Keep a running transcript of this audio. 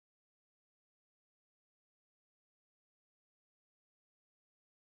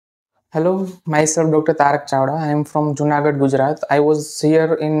Hello, myself Dr. Tarak Chawda. I am from Junagadh, Gujarat. I was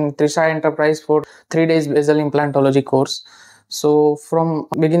here in Trisha Enterprise for 3 days Basal Implantology course. So from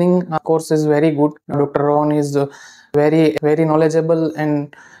beginning, course is very good. Dr. Rohan is very knowledgeable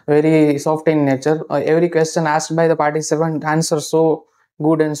and very soft in nature. Every question asked by the participant answers so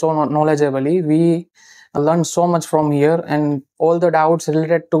good and so knowledgeably. We learned so much from here, and all the doubts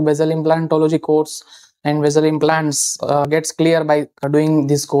related to Basal Implantology course and basal implants gets clear by doing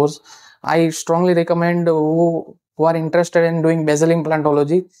this course. I strongly recommend who are interested in doing basal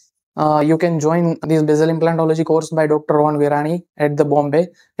implantology. You can join this basal implantology course by Dr. Rohan Virani at the Bombay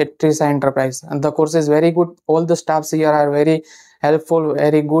at Trisa Enterprise. And the course is very good. All the staffs here are very helpful,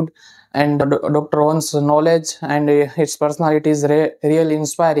 very good. And Dr. Rohan's knowledge and his personality is really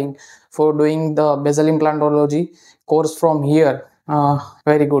inspiring for doing the basal implantology course from here.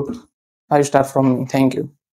 Very good. I start from me. Thank you.